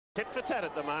Tit for tat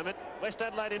at the moment. West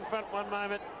Adelaide in front one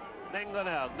moment, then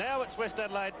Glenelg. Now it's West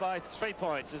Adelaide by 3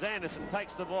 points as Anderson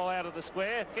takes the ball out of the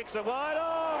square, kicks it wide.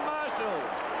 Oh, Marshall!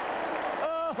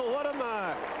 Oh, what a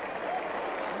mark!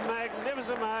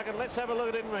 Magnificent mark, and let's have a look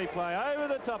at it in replay.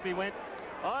 Over the top he went,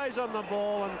 eyes on the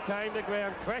ball, and came to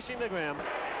ground, crashing the ground.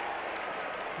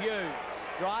 Hughes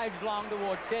drives long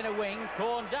towards centre wing,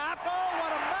 corns up. Oh,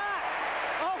 what a mark!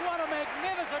 Oh, what a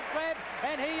magnificent grab,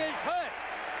 and he is hurt.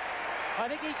 I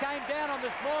think he came down on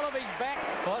the small of his back.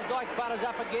 Osdike butters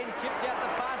up again, chipped out the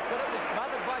pass, but it was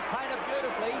smothered by Painter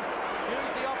beautifully.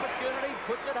 Used the opportunity,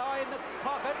 puts it high in the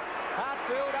pocket.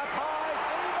 Hartfield up high.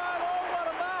 Oh, what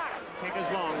a mark! Kick is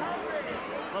long.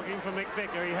 Looking for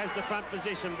McVicker. He has the front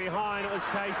position. Behind it was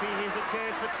Casey. Here's a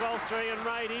chance for 12-3 and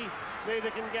Rady. Neither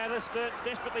can gather. Sturt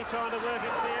desperately trying to work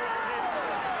it clear.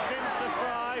 Sims to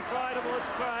Fry towards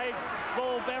Craig.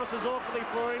 Ball bounces awkwardly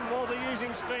for him. Walter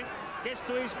using strength. Gets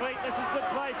to his feet. This is good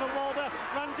play for Walter.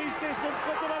 Runs his distance.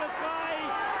 Puts it on his play.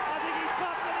 I think he's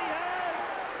got it. He has.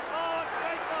 Oh, a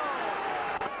great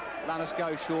goal. Lunnis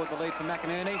goes short. The lead for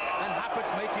McInerney. And Huppert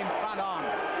meets him front on.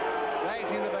 Drags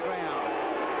him to the ground.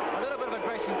 A little bit of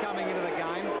aggression coming into the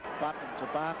game. Button to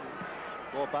Barton.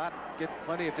 Or Barton get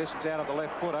plenty of distance out of the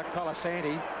left footer.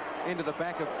 Colasanti into the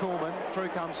back of Coolman. Through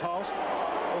comes Holst.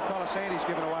 Well, Colasanti's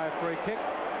given away a free kick.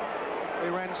 He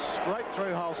ran straight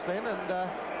through Holst then and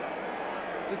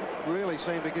didn't really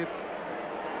seem to give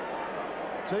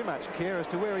too much care as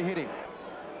to where he hit him.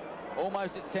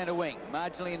 Almost at centre wing,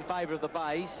 marginally in favour of the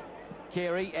Bays.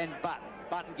 Carey and Button.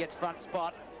 Button gets front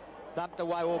spot. Thumped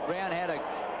away. Well, Brown had a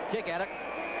kick at it.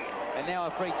 And now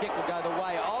a free kick will go the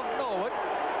way of Norwood.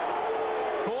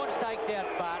 Corns takes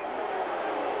out Button.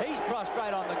 He's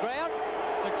prostrate on the ground.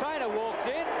 The trainer walks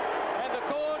in and the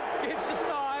Corn gives the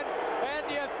sign. And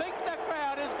you think the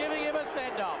crowd is giving him a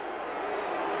send-off.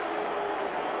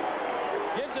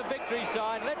 Gives a victory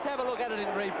sign. Let's have a look at it in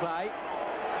replay.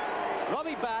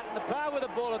 Robbie Barton, the power with the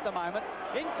ball at the moment.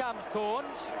 In comes Corns.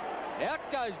 Out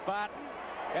goes Barton.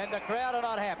 And the crowd are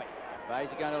not happy. Bays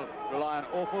are going to rely an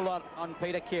awful lot on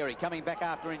Peter Carey coming back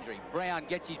after injury. Brown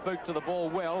gets his boot to the ball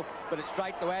well, but it's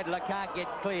straight to Adler. Can't get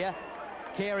clear.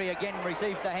 Carey again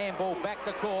receives the handball back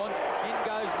to Corns. In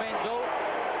goes Menzel.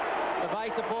 The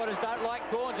Bay supporters don't like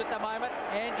Corns at the moment.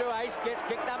 Andrew Ace gets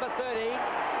kick number 13.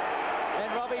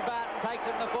 And Robbie Barton takes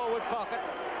it in the forward pocket.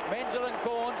 Menzel and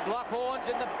Corns lock horns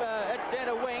in the at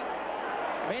centre wing.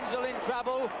 Menzel in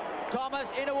trouble. Thomas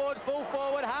in towards full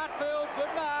forward. Hartfield, good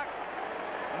mark.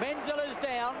 Menzel is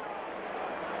down.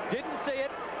 Didn't see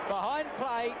it. Behind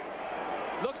play.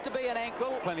 Looks to be an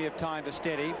ankle. Plenty of time to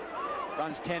steady.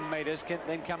 Runs 10 metres,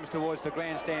 then comes towards the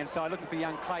grandstand side, looking for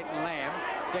young Clayton Lamb.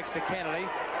 Dexter Kennedy.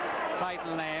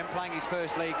 Clayton Lamb playing his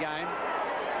first league game.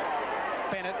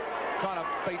 Bennett trying to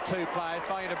beat 2 players,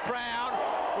 trying to Brown.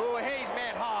 Oh, he's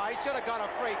man high. He should have got a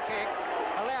free kick.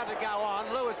 Allowed to go on.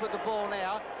 Lewis with the ball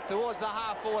now towards the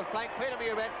half-forward flank. Peter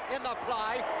Muret in the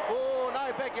play. Oh, no,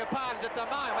 beg your pardons at the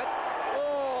moment.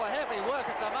 Oh, heavy work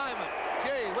at the moment.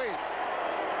 Gee whiz.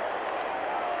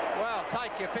 Well,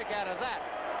 take your pick out of that.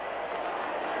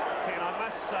 And I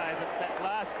must say that that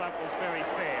last bump was very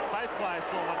fair. Both players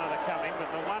saw one another coming, but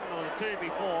the one or the two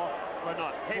before were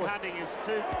not. Head hunting is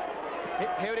too...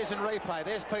 Here it is in replay.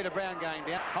 There's Peter Brown going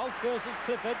down. Holst versus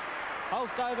Clifford.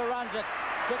 Holst overruns it.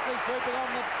 Quickly swooping on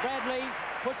the Bradley.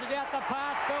 Puts it out the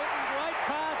pass. Felton, great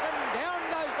pass, and down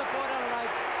goes the Port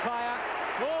Adelaide player.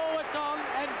 Oh, it's on,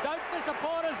 and don't the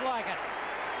supporters like it.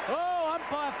 Oh,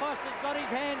 umpire Foster's got his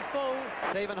hands full.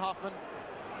 Stephen Hoffman.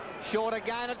 Short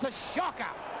again. It's a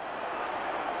shocker.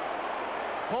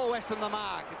 Paul Weston the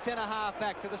mark. It's centre half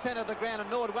back to the centre of the ground, and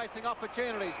Nord wasting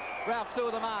opportunities. Ralph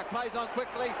Stewart the mark. Plays on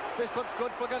quickly. This looks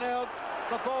good for Glenelg.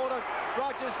 The ball to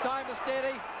Rogers. Time to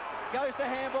steady. Goes to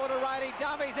handball to Rady.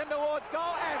 Dummies in towards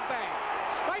goal and bang.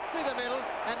 Straight through the middle,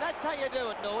 and that's how you do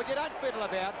it, Nord. You don't fiddle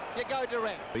about. You go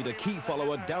direct. Beat a key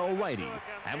follower, Daryl Rady,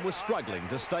 and was struggling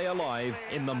to stay alive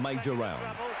in the major round.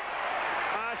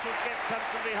 Marshall gets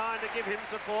Thompson behind to give him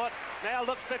support. Now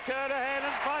looks to Kernahan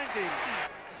and finds him.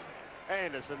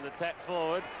 Anderson, the tap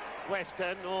forward.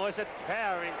 Weston, oh, it's a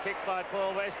towering kick by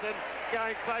Paul Weston.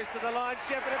 Going close to the line,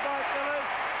 shepherded by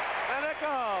Phillips. And a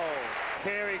goal.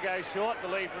 Carey goes short. The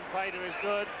lead from Painter is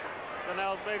good.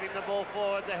 Glenelg moving the ball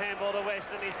forward. The handball to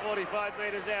Weston. He's 45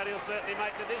 metres out. He'll certainly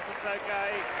make the distance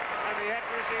okay. And the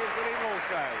accuracy is with him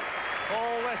also.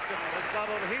 Paul Weston has got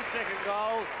on his second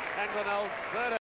goal. And Glenelg's third.